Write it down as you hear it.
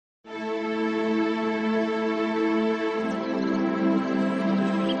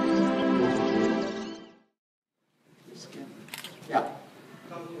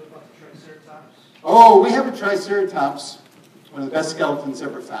Oh, we have a Triceratops, one of the best skeletons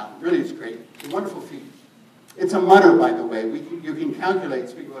ever found. Really, it's great. It's a wonderful feat. It's a mutter, by the way. You can calculate,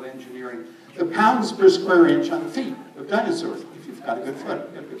 speaking about engineering, the pounds per square inch on the feet of dinosaurs. If you've got a good foot,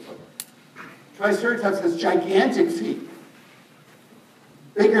 you've got a good foot. Triceratops has gigantic feet,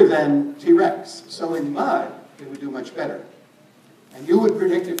 bigger than T-Rex. So in mud, it would do much better. And you would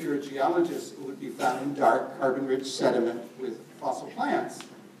predict, if you're a geologist, it would be found in dark, carbon-rich sediment with fossil plants.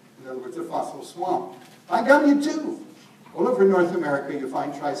 In other words, a fossil swamp. By gum, you do. All over North America, you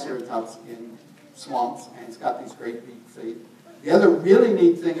find Triceratops in swamps, and it's got these great big feet. The other really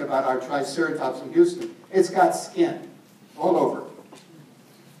neat thing about our Triceratops in Houston, it's got skin all over.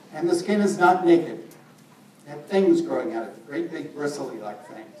 And the skin is not naked. It had things growing out of it, great big bristly-like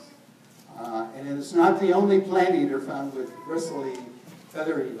things. And it is not the only plant eater found with bristly,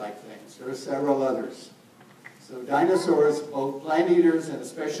 feathery-like things. There are several others. So dinosaurs, both plant eaters and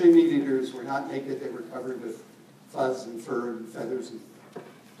especially meat eaters, were not naked. They were covered with fuzz and fur and feathers and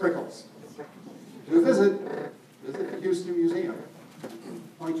prickles. Do visit the Houston Museum.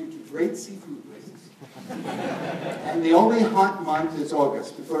 Point you to great seafood places. And the only hot month is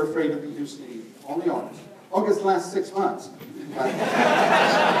August. People are afraid of the Houston heat. Only August. August lasts 6 months.